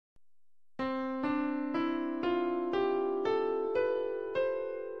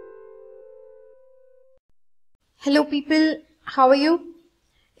Hello people, how are you?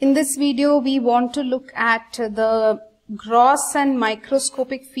 In this video we want to look at the gross and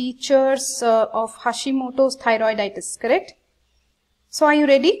microscopic features of Hashimoto's thyroiditis, correct? So are you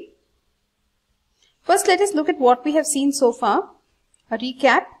ready? First let us look at what we have seen so far, a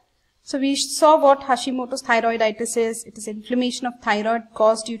recap. So we saw what Hashimoto's thyroiditis is. It is inflammation of thyroid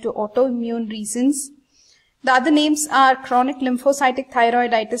caused due to autoimmune reasons. The other names are chronic lymphocytic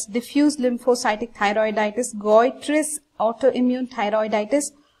thyroiditis, diffuse lymphocytic thyroiditis, goitrous autoimmune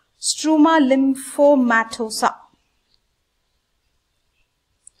thyroiditis, struma lymphomatosa.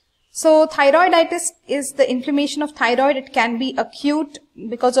 So thyroiditis is the inflammation of thyroid. It can be acute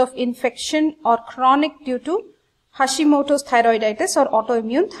because of infection or chronic due to Hashimoto's thyroiditis or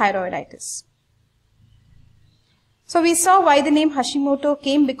autoimmune thyroiditis. So we saw why the name Hashimoto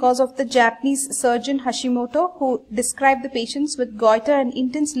came because of the Japanese surgeon Hashimoto, who described the patients with goiter and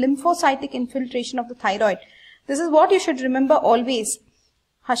intense lymphocytic infiltration of the thyroid. This is what you should remember always.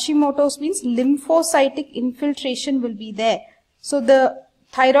 Hashimoto's means lymphocytic infiltration will be there. So the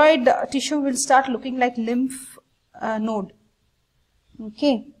thyroid tissue will start looking like lymph node.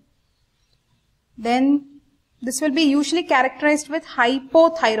 Okay. Then this will be usually characterized with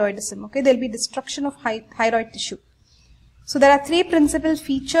hypothyroidism. Okay, there will be destruction of thyroid tissue. So there are three principal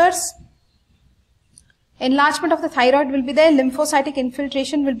features. Enlargement of the thyroid will be there, lymphocytic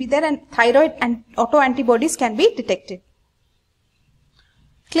infiltration will be there, and thyroid and autoantibodies can be detected.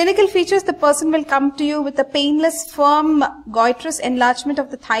 Clinical features: the person will come to you with a painless, firm, goitrous enlargement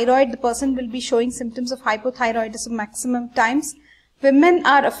of the thyroid. The person will be showing symptoms of hypothyroidism maximum times. Women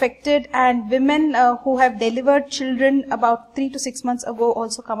are affected, and women who have delivered children about 3 to 6 months ago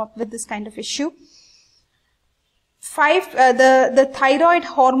also come up with this kind of issue. The thyroid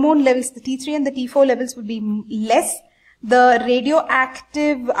hormone levels, the T3 and the T4 levels will be less. The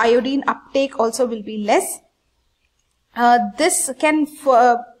radioactive iodine uptake also will be less. This can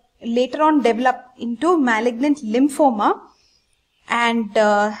later on develop into malignant lymphoma, and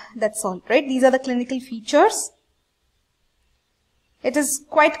that's all, right? These are the clinical features. It is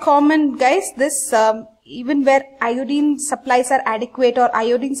quite common, guys, this even where iodine supplies are adequate or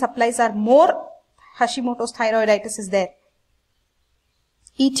iodine supplies are more, Hashimoto's thyroiditis is there.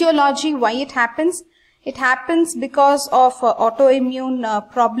 Etiology, why it happens? It happens because of autoimmune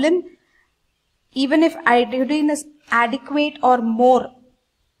problem. Even if iodine is adequate or more,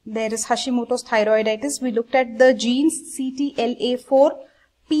 there is Hashimoto's thyroiditis. We looked at the genes CTLA4,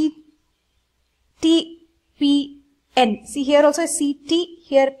 PTPN. See, here also CT,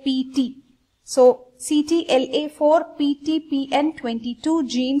 here PT. So CTLA4, PTPN, 22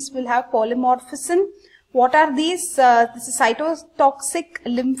 genes will have polymorphism. What are these? This is cytotoxic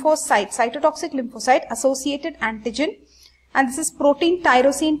lymphocyte associated antigen, and this is protein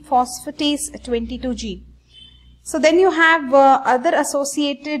tyrosine phosphatase 22 gene. So then you have other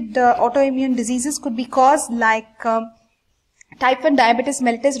associated autoimmune diseases could be caused like type 1 diabetes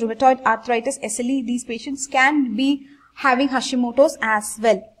mellitus, rheumatoid arthritis, SLE. These patients can be having Hashimoto's as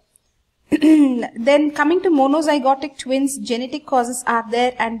well. Then coming to monozygotic twins, genetic causes are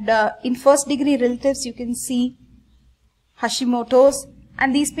there, and in first degree relatives you can see Hashimoto's,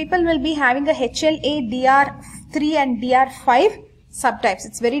 and these people will be having a HLA, DR3 and DR5 subtypes.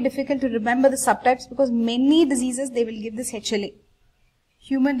 It's very difficult to remember the subtypes because many diseases they will give this HLA,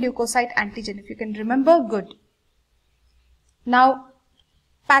 human leukocyte antigen. If you can remember, good. Now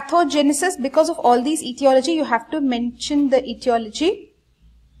pathogenesis, because of all these etiology you have to mention the etiology.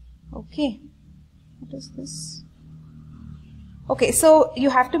 Okay, what is this? Okay, so you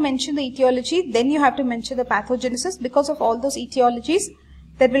have to mention the etiology, then you have to mention the pathogenesis. Because of all those etiologies,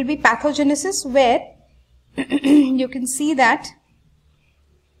 there will be pathogenesis where you can see that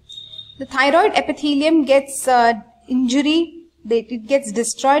the thyroid epithelium gets injury, it gets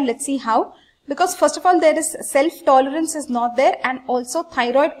destroyed. Let's see how. Because first of all, there is self-tolerance is not there, and also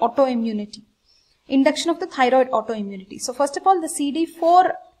thyroid autoimmunity, induction of the thyroid autoimmunity. So first of all, the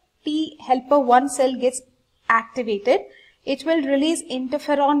CD4 T helper 1 cell gets activated. It will release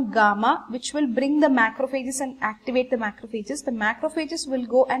interferon gamma, which will bring the macrophages and activate the macrophages. The macrophages will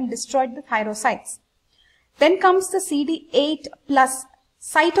go and destroy the thyrocytes. Then comes the CD8 plus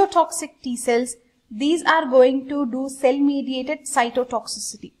cytotoxic T cells. These are going to do cell-mediated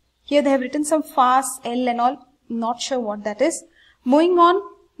cytotoxicity. Here they have written some FAS, L and all. Not sure what that is. Moving on.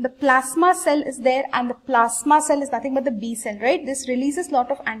 The plasma cell is there, and the plasma cell is nothing but the B cell, right? This releases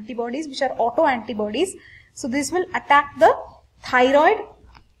lot of antibodies which are autoantibodies. So this will attack the thyroid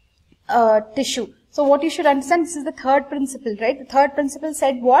tissue. So what you should understand, this is the third principle, right? The third principle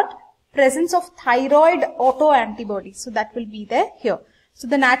said what? Presence of thyroid autoantibodies. So that will be there here. So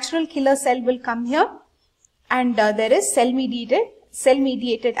the natural killer cell will come here and there is cell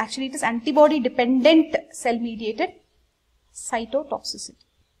mediated, actually it is antibody dependent cell mediated cytotoxicity.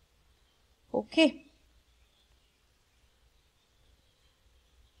 Okay.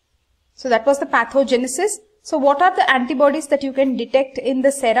 So that was the pathogenesis. So what are the antibodies that you can detect in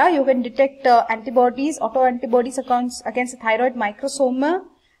the sera? You can detect antibodies, autoantibodies against the thyroid microsomal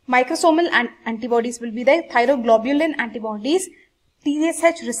antibodies will be there, thyroglobulin antibodies,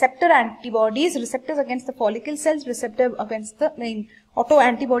 TSH receptor antibodies, receptors against the follicle cells, receptor against the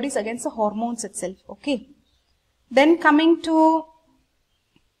autoantibodies against the hormones itself. Okay. Then coming to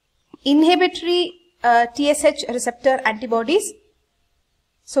inhibitory TSH receptor antibodies,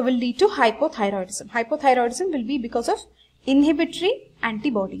 so will lead to hypothyroidism. Hypothyroidism will be because of inhibitory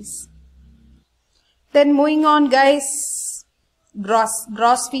antibodies. Then moving on, guys,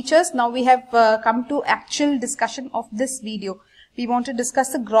 gross features. Now we have come to actual discussion of this video. We want to discuss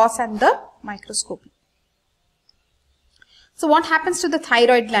the gross and the microscopy. So what happens to the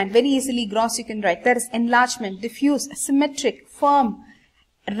thyroid gland? Very easily, gross you can write. There is enlargement, diffuse, symmetric, firm,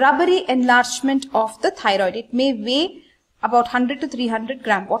 rubbery enlargement of the thyroid. It may weigh about 100 to 300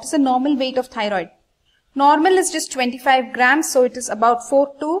 grams. What is the normal weight of thyroid? Normal is just 25 grams. So it is about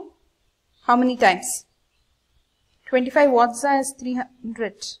 4 to how many times? 25 what's that is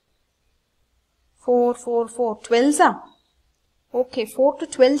 300. 4, 12 are. Okay, 4 to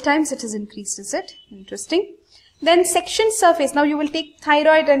 12 times it is increased, is it? Interesting. Then section surface. Now you will take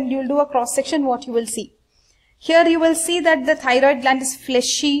thyroid and you will do a cross section. What you will see? Here you will see that the thyroid gland is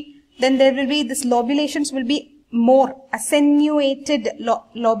fleshy. Then there will be this lobulations will be more attenuated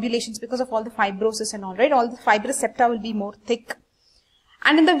lobulations because of all the fibrosis and all, right? All the fibrous septa will be more thick.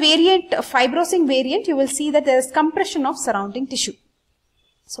 And in the variant, fibrosing variant, you will see that there is compression of surrounding tissue.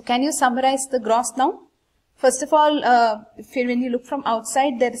 So can you summarize the gross now? First of all, when you look from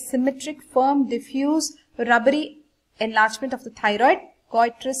outside, there is symmetric, firm, diffuse, rubbery enlargement of the thyroid,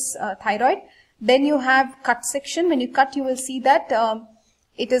 goitrous thyroid. Then you have cut section. When you cut, you will see that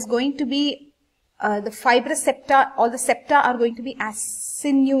it is going to be the fibrous septa, all the septa are going to be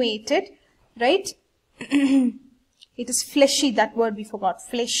attenuated, right? It is fleshy, that word we forgot,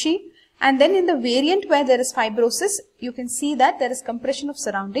 fleshy. And then in the variant where there is fibrosis, you can see that there is compression of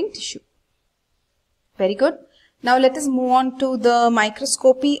surrounding tissue. Very good. Now let us move on to the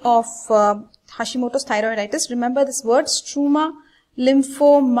microscopy of Hashimoto's thyroiditis. Remember this word, struma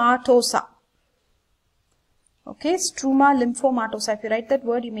lymphomatosa. Okay, struma lymphomatosa. If you write that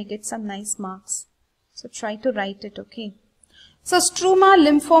word, you may get some nice marks. So try to write it, okay. So struma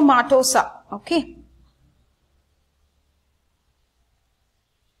lymphomatosa, okay.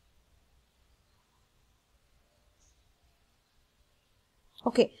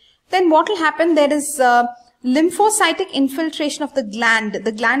 Okay, then what will happen? There is lymphocytic infiltration of the gland.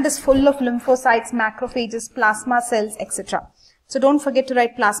 The gland is full of lymphocytes, macrophages, plasma cells, etc. So don't forget to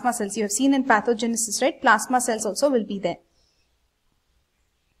write plasma cells. You have seen in pathogenesis, right? Plasma cells also will be there.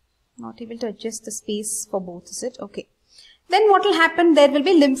 Not able to adjust the space for both, is it? Okay. Then what will happen? There will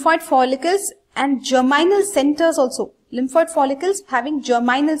be lymphoid follicles and germinal centers also. Lymphoid follicles having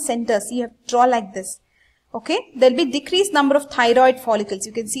germinal centers. You have to draw like this. Okay. There will be decreased number of thyroid follicles.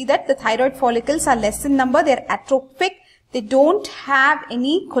 You can see that the thyroid follicles are less in number. They are atrophic. They don't have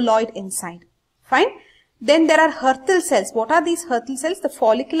any colloid inside. Fine. Then there are Hurthle cells. What are these Hurthle cells? The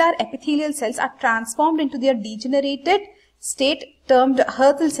follicular epithelial cells are transformed into their degenerated state termed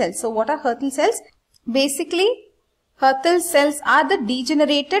Hurthle cells. So what are Hurthle cells? Basically, Hurthle cells are the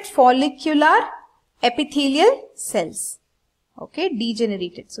degenerated follicular epithelial cells. Okay,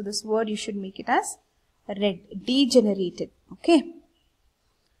 degenerated. So this word you should make it as red, degenerated. Okay.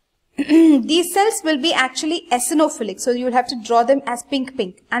 These cells will be actually eosinophilic. So you will have to draw them as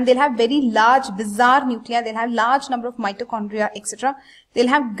pink. And they'll have very large, bizarre nuclei. They'll have large number of mitochondria, etc. They'll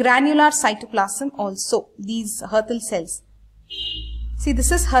have granular cytoplasm also, these Hurthle cells. See,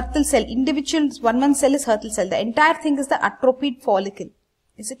 this is Hurthle cell. Individual one cell is Hurthle cell. The entire thing is the atrophied follicle.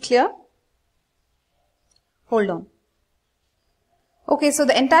 Is it clear? Hold on. Okay, so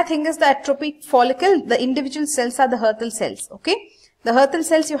the entire thing is the atrophied follicle. The individual cells are the Hurthle cells. Okay. The Hurthle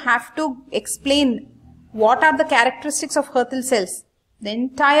cells, you have to explain what are the characteristics of Hurthle cells. The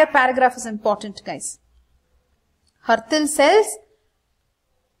entire paragraph is important, guys. Hurthle cells,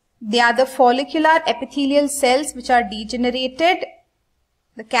 they are the follicular epithelial cells which are degenerated.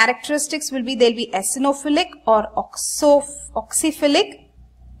 The characteristics will be, they'll be eosinophilic or oxyphilic.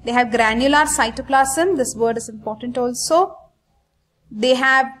 They have granular cytoplasm. This word is important also. They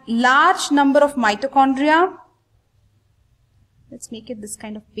have large number of mitochondria. Let's make it this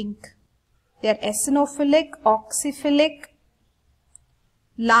kind of pink. They are eosinophilic, oxyphilic.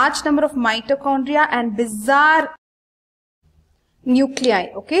 large number of mitochondria and bizarre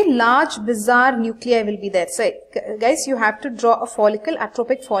nuclei. Okay, large bizarre nuclei will be there. So guys, you have to draw a follicle,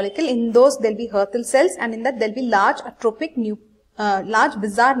 atropic follicle. In those there will be Hurthle cells, and in that there will be large atropic large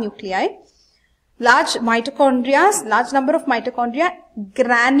bizarre nuclei, large mitochondria, large number of mitochondria,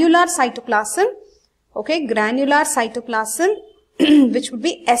 granular cytoplasm. Okay, granular cytoplasm which would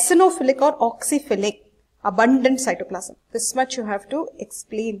be eosinophilic or oxyphilic, abundant cytoplasm. This much you have to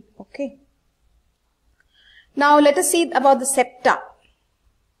explain. Okay. Now let us see about the septa.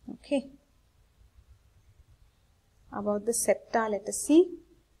 Okay. About the septa, let us see.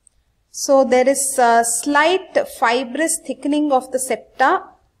 So there is a slight fibrous thickening of the septa.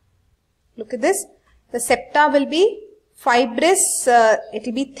 Look at this. The septa will be fibrous, it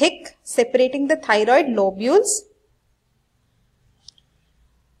will be thick, separating the thyroid lobules.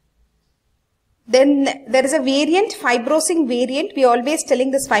 Then there is a variant, fibrosing variant. We are always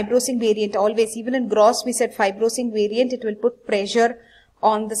telling this fibrosing variant, always. Even in gross we said fibrosing variant, it will put pressure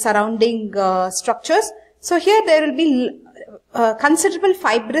on the surrounding structures. So here there will be considerable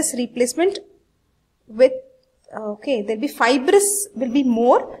fibrous replacement with, okay, there will be fibrous will be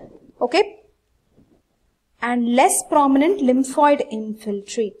more, okay, and less prominent lymphoid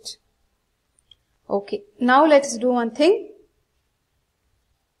infiltrate. Okay, now let us do one thing.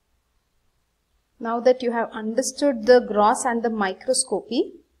 Now that you have understood the gross and the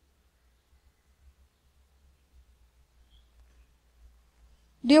microscopy,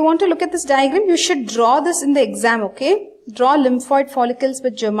 do you want to look at this diagram? You should draw this in the exam, okay? Draw lymphoid follicles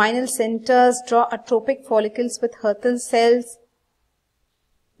with germinal centers, draw atropic follicles with Hurthle cells,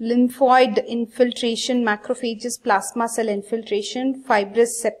 lymphoid infiltration, macrophages, plasma cell infiltration,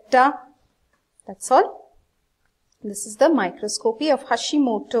 fibrous septa. That's all. This is the microscopy of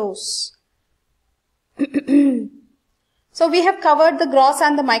Hashimoto's. So we have covered the gross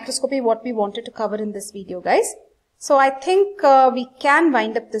and the microscopy, what we wanted to cover in this video, guys. So I think we can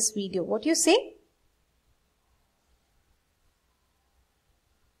wind up this video. What do you say?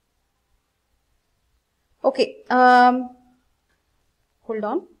 Okay, hold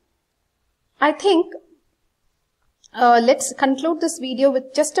on. I think let's conclude this video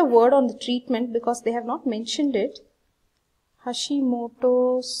with just a word on the treatment, because they have not mentioned it.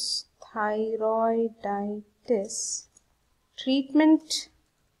 Hashimoto's thyroiditis treatment,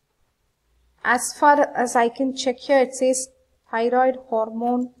 as far as I can check here, it says thyroid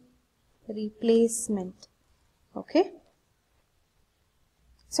hormone replacement. Okay.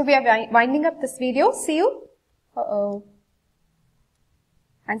 So we are winding up this video. See you.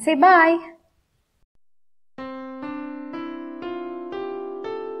 And say bye.